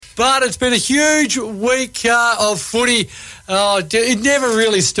But it's been a huge week of footy. It never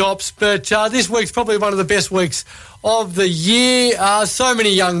really stops, but this week's probably one of the best weeks of the year. So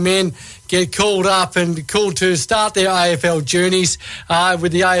many young men get called up and called to start their AFL journeys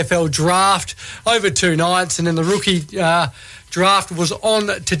with the AFL Draft over 2 nights, and then the rookie draft was on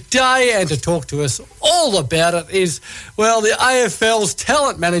today. And to talk to us all about it is, well, the AFL's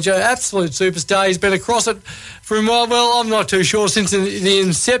talent manager, absolute superstar. He's been across it from, well, I'm not too sure, since the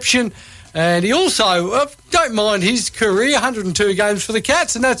inception. And he also, don't mind his career, 102 games for the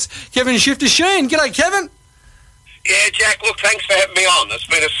Cats, and that's Kevin Sheehan. G'day, Kevin. Yeah, Jack, look, thanks for having me on. It's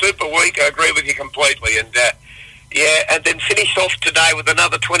been a super week. I agree with you completely. And, and then finished off today with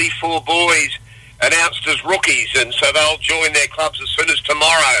another 24 boys announced as rookies, and so they'll join their clubs as soon as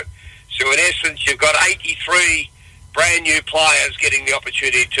tomorrow. So in essence, you've got 83 brand new players getting the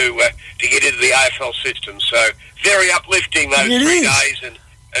opportunity to get into the AFL system. So very uplifting those 3 days, and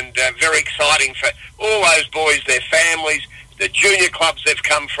very exciting for all those boys, their families, the junior clubs they've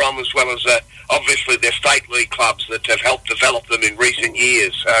come from, as well as obviously their state league clubs that have helped develop them in recent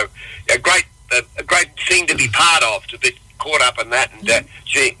years. So a great thing to be part of, to be caught up in that, and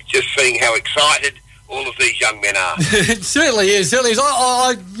just seeing how excited all of these young men are. It certainly is.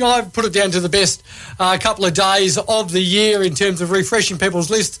 I put it down to the best couple of days of the year in terms of refreshing people's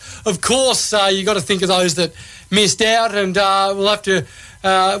list. Of course, you've got to think of those that missed out, and we'll have to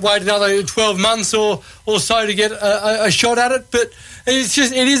wait another 12 months or so to get a shot at it. But it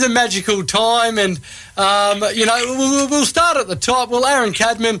is a magical time, and we'll start at the top. Well, Aaron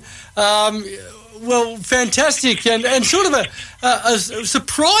Cadman, fantastic, and sort of a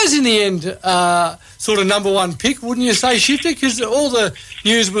surprise in the end, sort of number one pick, wouldn't you say, Shifter? Because all the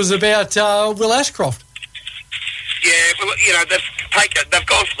news was about Will Ashcroft. Yeah, well, they've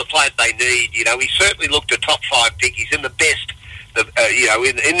gone for the player they need. He certainly looked a top 5 pick. He's in the best,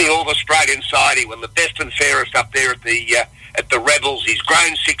 in the All Australian side. He won the best and fairest up there at the Rebels. He's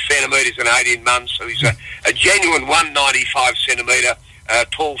grown 6 centimetres in 18 months, so he's a genuine 195 centimetre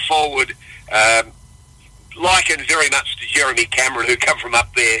tall forward. Likened very much to Jeremy Cameron, who come from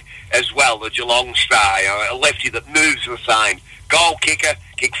up there as well, the Geelong star, a lefty that moves the same. Goal kicker,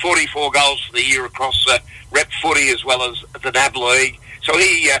 kicked 44 goals for the year across rep footy as well as the NAB League. So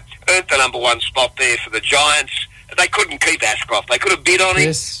he earned the number 1 spot there for the Giants. They couldn't keep Ashcroft. They could have bid on him,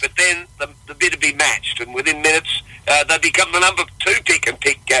 yes, but then the bid would be matched, and within minutes they become the number 2 pick and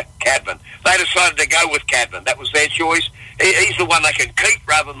pick Cadman. They decided to go with Cadman. That was their choice. He's the one they can keep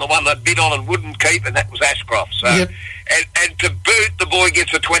rather than the one they bid on and wouldn't keep, and that was Ashcroft. So, yep. And to boot, the boy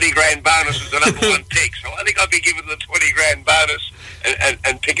gets a 20 grand bonus as the number 1 pick. So I think I'd be giving the 20 grand bonus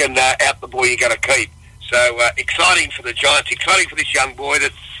and picking out the boy you're going to keep. So exciting for the Giants, exciting for this young boy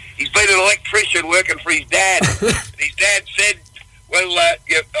that he's been an electrician working for his dad. And his dad said, well,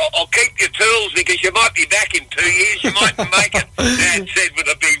 I'll keep your tools because you might be back in 2 years, you mightn't make it. Dad said with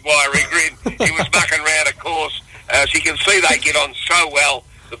a big wiry grin. He was mucking around a course. So you can see they get on so well,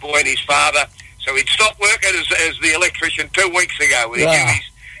 the boy and his father. So he'd stopped working as the electrician 2 weeks ago. He knew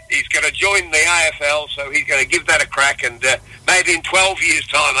he's going to join the AFL, so he's going to give that a crack. And maybe in 12 years'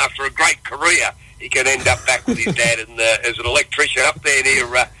 time, after a great career, he can end up back with his dad as an electrician up there near,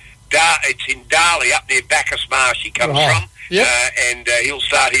 it's in Darley, up near Bacchus Marsh he comes from. Yep. And he'll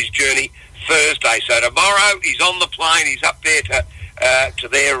start his journey Thursday. So tomorrow he's on the plane. He's up there to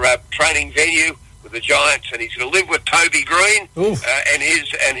their training venue with the Giants, and he's going to live with Toby Green and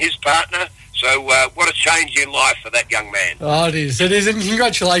his partner. So what a change in life for that young man. Oh, it is, and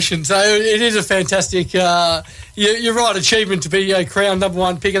congratulations. So it is a fantastic, you're right, achievement to be crowned number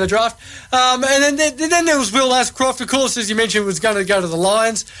 1 pick of the draft. And then there was Will Ashcroft, of course, as you mentioned, was going to go to the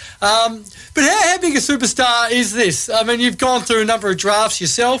Lions. But how big a superstar is this? I mean, you've gone through a number of drafts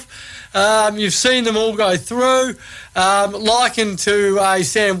yourself. You've seen them all go through, likened to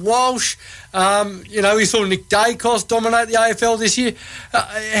Sam Walsh. We saw Nick Dacos dominate the AFL this year.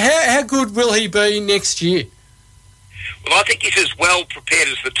 How good will he be next year? Well, I think he's as well prepared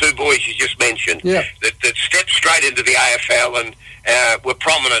as the 2 boys you just mentioned, that stepped straight into the AFL and were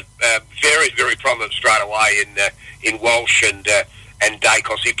prominent, very, very prominent straight away in Walsh and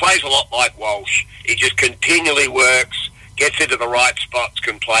Dacos. He plays a lot like Walsh. He just continually works, gets into the right spots,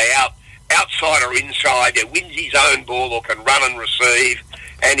 can play outside or inside, wins his own ball or can run and receive.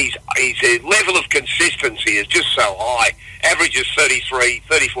 And his level of consistency is just so high. Averages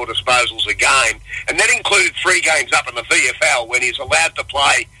 34 disposals a game. And that included 3 games up in the VFL when he's allowed to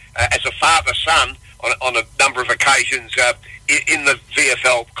play as a father-son on a number of occasions in the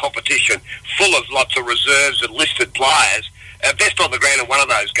VFL competition, full of lots of reserves and listed players. Best on the ground in one of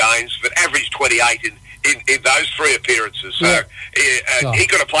those games, but averaged 28 in those 3 appearances. So he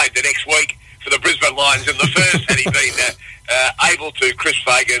could have played the next week for the Brisbane Lions in the first had he been able to. Chris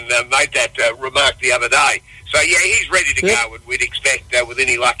Fagan made that remark the other day. So, he's ready to go, and we'd expect with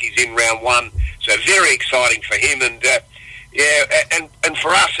any luck he's in round 1. So very exciting for him. And, and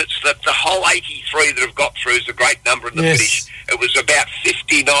for us, it's the whole 83 that have got through is a great number in the finish. It was about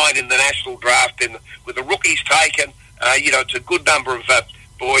 59 in the national draft, and with the rookies taken, it's a good number of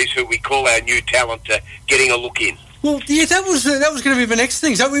boys who we call our new talent getting a look in. Well, that was going to be the next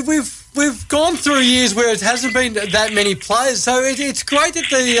thing. So we've gone through years where it hasn't been that many players. So it's great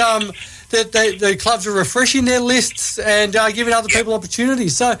that the clubs are refreshing their lists and giving other people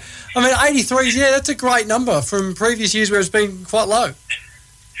opportunities. So, 83, that's a great number from previous years where it's been quite low.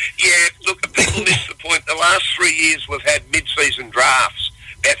 Yeah, look, people miss the point. The last 3 years we've had mid-season drafts.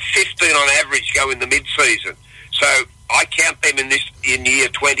 About 15 on average go in the mid-season. So I count them in year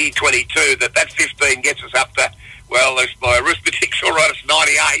 2022, that 15 gets us up to, well, if my arithmetic's all right, it's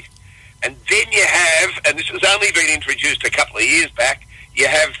 98. And then you have, and this has only been introduced a couple of years back, you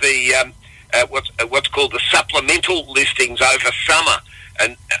have the what's called the supplemental listings over summer.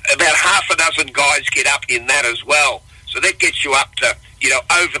 And about half a dozen guys get up in that as well. So that gets you up to,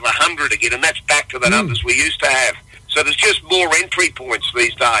 over the 100 again, and that's back to the numbers we used to have. So there's just more entry points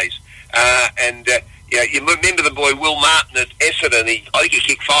these days. You remember the boy Will Martin at Essendon? I think he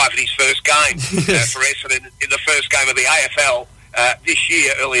kicked 5 in his first game for Essendon in the first game of the AFL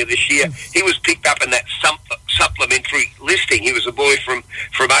earlier this year. He was picked up in that supplementary listing. He was a boy from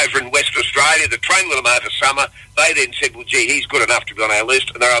over in West Australia that trained with them over summer. They then said, well, gee, he's good enough to be on our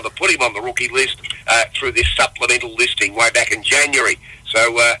list, and they're able to put him on the rookie list through this supplemental listing way back in January.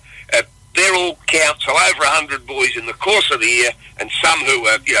 So they're all count, so over 100 boys in the course of the year, and some who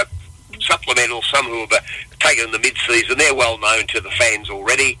are, supplemental, some who have taken in the mid-season. They're well known to the fans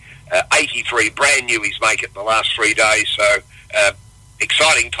already. 83 brand new he's made it the last 3 days, so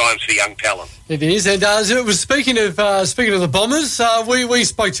exciting times for young talent. It is, and it was speaking of the Bombers. We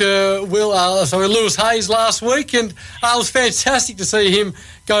spoke to Lewis Hayes last week, and it was fantastic to see him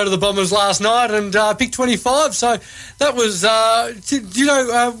go to the Bombers last night and pick 25. So that was,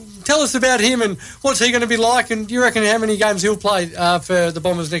 tell us about him and what's he going to be like, and do you reckon how many games he'll play for the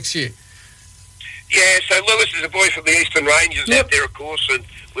Bombers next year? Yeah, so Lewis is a boy from the Eastern Ranges out there, of course, and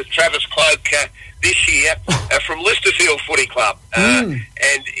with Travis Cloak this year from Listerfield Footy Club. And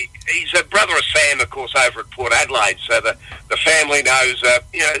he's a brother of Sam, of course, over at Port Adelaide. So the family knows,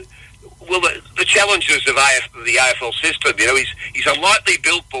 the challenges of the AFL system. He's a lightly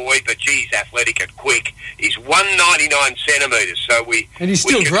built boy, but he's athletic and quick. He's 199 centimetres, and he's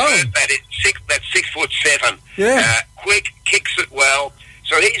still growing. That's 6'7". Yeah, quick, kicks it well.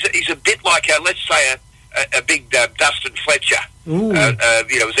 So he's a bit like let's say a big Dustin Fletcher.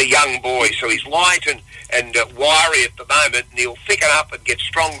 As a young boy, so he's light and wiry at the moment, and he'll thicken up and get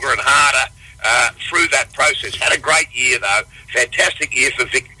stronger and harder through that process. Had a great year though, fantastic year for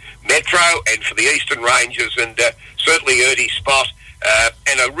Vic Metro and for the Eastern Rangers, and certainly earned his spot,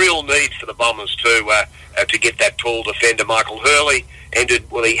 and a real need for the Bombers to get that tall defender. Michael Hurley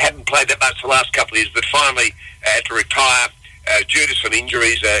he hadn't played that much the last couple of years, but finally had to retire due to some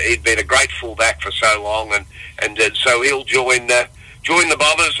injuries. He'd been a great fullback for so long, and so he'll join the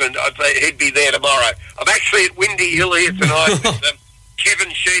Bombers, and he'd be there tomorrow. I'm actually at Windy Hill here tonight with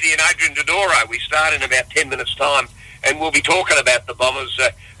Kevin Sheedy and Adrian Dodoro. We start in about 10 minutes' time, and we'll be talking about the Bombers,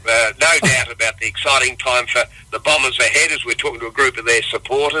 no doubt about the exciting time for the Bombers ahead, as we're talking to a group of their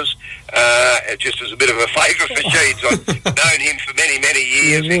supporters. Just as a bit of a favour for Sheeds, I've known him for many, many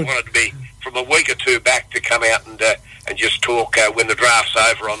years. He wanted to be, from a week or two back, to come out and just talk when the draft's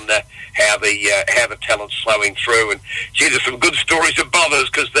over on how the talent's flowing through. And gee, there's some good stories of Bombers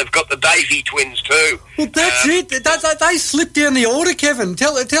because they've got the Davey twins too. Well, that's it. They slipped down the order, Kevin.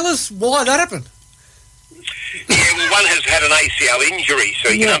 Tell us why that happened. Yeah, well, one has had an ACL injury, so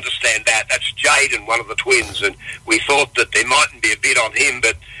you can understand that. That's Jaden, one of the twins, and we thought that there mightn't be a bid on him,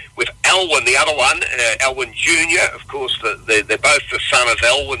 but with Elwyn, the other one, Elwyn Jr., of course, they're both the son of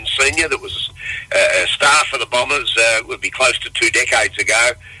Elwyn Sr., that was a star for the Bombers, would be close to 2 decades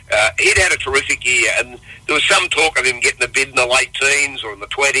ago. He'd had a terrific year, and there was some talk of him getting a bid in the late teens or in the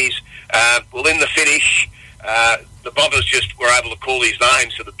 20s. Well, in the finish, the Bombers just were able to call his name,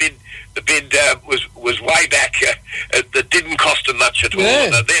 so the bid was way back. That didn't cost them much at all.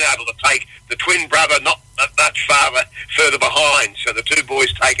 And they're then able to take the twin brother not much further behind. So the two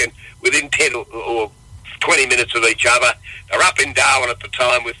boys taken within 10 or 20 minutes of each other. They're up in Darwin at the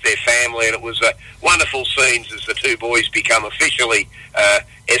time with their family, and it was wonderful scenes as the two boys become officially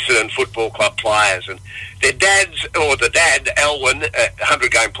Essendon Football Club players. And their the dad, Elwyn,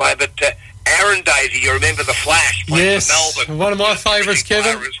 100-game player, but Aaron Daisy, you remember the Flash playing for Melbourne? One of my favourites,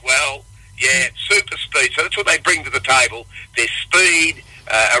 Kevin. As well. Yeah, super speed. So that's what they bring to the table. Their speed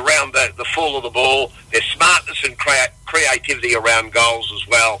around the fall of the ball, their smartness and creativity around goals as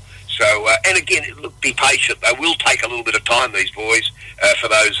well. So, and again, look, be patient. They will take a little bit of time, these boys, for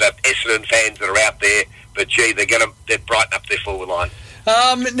those Essendon fans that are out there. But, gee, they're brighten up their forward line.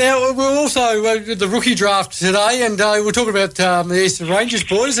 Now, we're also the rookie draft today, and we're talking about the Eastern Rangers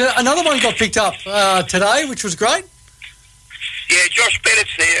boys. Another one got picked up today, which was great. Yeah, Josh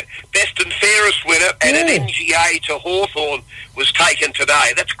Bennett's there, best and fairest winner, and an NGA to Hawthorn was taken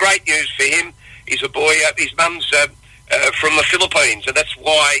today. That's great news for him. He's a boy, his mum's from the Philippines, and that's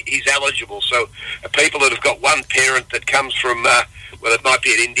why he's eligible. So people that have got one parent that comes from, well, it might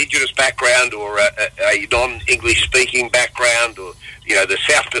be an Indigenous background or a non-English speaking background or, you know, the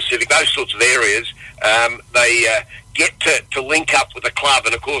South Pacific, those sorts of areas, they get to link up with a club.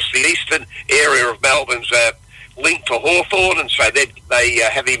 And, of course, the eastern area of Melbourne's linked to Hawthorn, and so they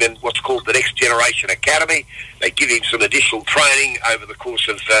have him in what's called the Next Generation Academy. They give him some additional training over the course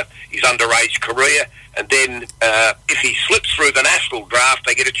of his underage career, and then if he slips through the national draft,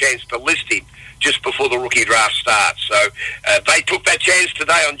 they get a chance to list him just before the rookie draft starts. So they took that chance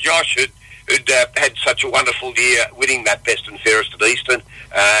today on Josh, who'd had such a wonderful year winning that best and fairest at Eastern,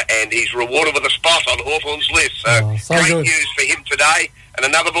 and he's rewarded with a spot on Hawthorn's list. So great good news for him today, and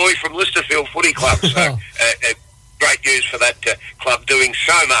another boy from Listerfield Footy Club. So great news for that club doing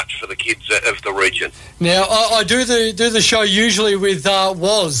so much for the kids of the region. Now, I do the show usually with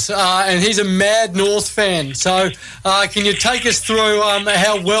Woz, and he's a mad North fan. So can you take us through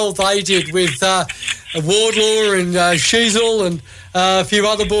how well they did with Wardlaw and Sheezel and a few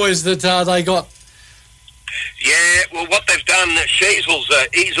other boys that they got? Yeah, well, what they've done,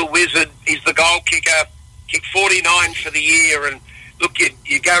 he's a wizard. He's the goal kicker, kicked 49 for the year, and look,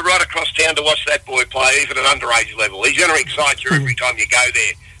 you go right across town to watch that boy play, even at underage level. He's going to excite you every time you go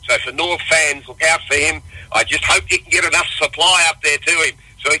there. So for North fans, look out for him. I just hope you can get enough supply up there to him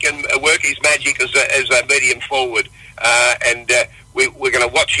so he can work his magic as a medium forward. And we're going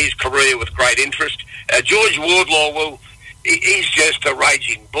to watch his career with great interest. George Wardlaw, he's just a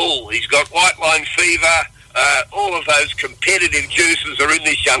raging bull. He's got white line fever. All of those competitive juices are in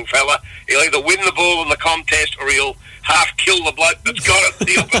this young fella. He'll either win the ball in the contest or he'll half kill the bloke that's got it,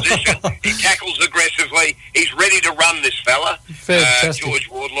 the opposition. He tackles aggressively. He's ready to run, this fella, George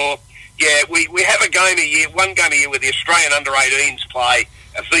Wardlaw. Yeah, we have one game a year where the Australian under-18s play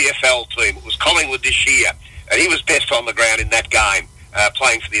a VFL team. It was Collingwood this year, and he was best on the ground in that game,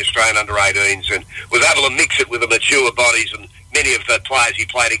 playing for the Australian under-18s, and was able to mix it with the mature bodies, and many of the players he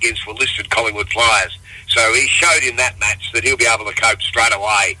played against were listed Collingwood players. So he showed in that match that he'll be able to cope straight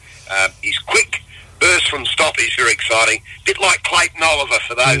away. He's quick. Burst from stop is very exciting. Bit like Clayton Oliver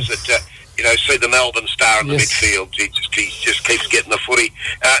for those that see the Melbourne star in the midfield. He just keeps getting the footy.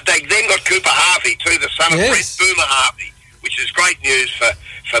 They then got Cooper Harvey too, the son of Brent Boomer Harvey, which is great news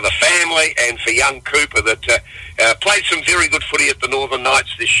for the family and for young Cooper that played some very good footy at the Northern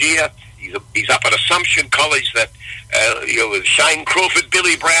Knights this year. He's up at Assumption College that with Shane Crawford,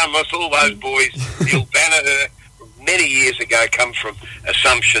 Billy Brownless, all those boys. Neil Banner many years ago come from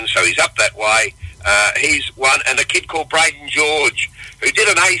Assumption, so he's up that way. He's one, and a kid called Braden George, who did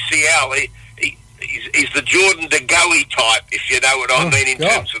an ACL. He's the Jordan De Goey type, if you know what I mean, in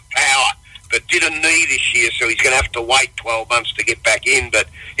terms of power, but did a knee this year, so he's going to have to wait 12 months to get back in. But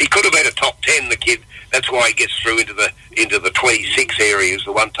he could have been a top 10, the kid. That's why he gets through into the 26 area, is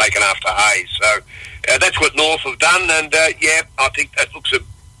the one taken after Hayes. So that's what North have done, and I think that looks a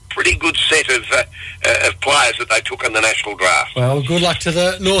pretty good set of players that they took in the national draft. Well, good luck to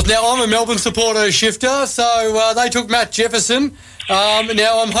the North. Now, I'm a Melbourne supporter, Shifter, so they took Matt Jefferson.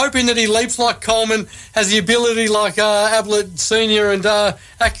 Now, I'm hoping that he leaps like Coleman, has the ability like Ablett Senior, and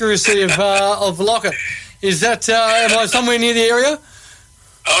accuracy of Lockett. Is that, am I somewhere near the area?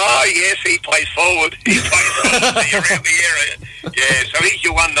 Oh, yes, he plays forward. He plays forward around the area. Yeah, so he's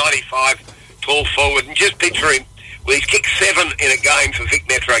your 195 tall forward. And just picture him. Well, he's kicked 7 in a game for Vic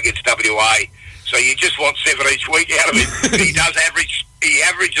Metro against WA. So you just want 7 each week out of him. He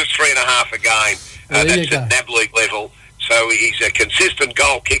averages 3.5 a game. That's at NAB League level. So he's a consistent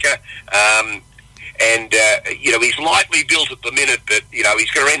goal kicker. He's lightly built at the minute, but,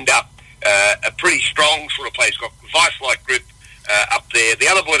 he's going to end up a pretty strong sort of player. He's got vice-like grip up there. The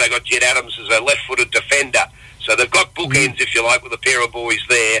other boy they got, Jed Adams, is a left-footed defender. So they've got bookends, if you like, with a pair of boys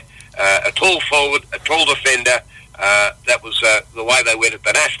there. A tall forward, a tall defender. That was the way they went at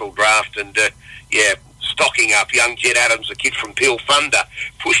the national draft, and stocking up. Young Jed Adams, a kid from Peel Thunder,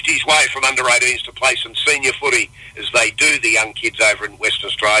 pushed his way from under-18s to play some senior footy, as they do, the young kids over in Western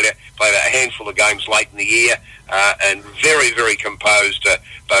Australia. Played a handful of games late in the year, and very, very composed,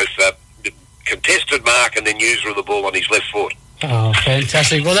 both contested mark and then user of the ball on his left foot. Oh,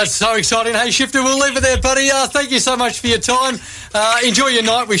 fantastic. Well, that's so exciting. Hey, Shifter, we'll leave it there, buddy. Thank you so much for your time. Enjoy your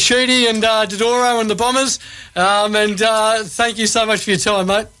night with Sheedy and Dodoro and the Bombers. And thank you so much for your time,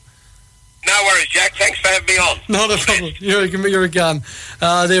 mate. No worries, Jack. Thanks for having me on. Not a problem. You're a gun.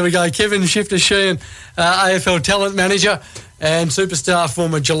 There we go. Kevin Shifter Sheehan, AFL talent manager and superstar,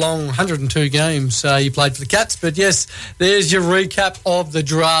 former Geelong, 102 games he played for the Cats. But yes, there's your recap of the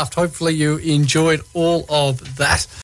draft. Hopefully you enjoyed all of that.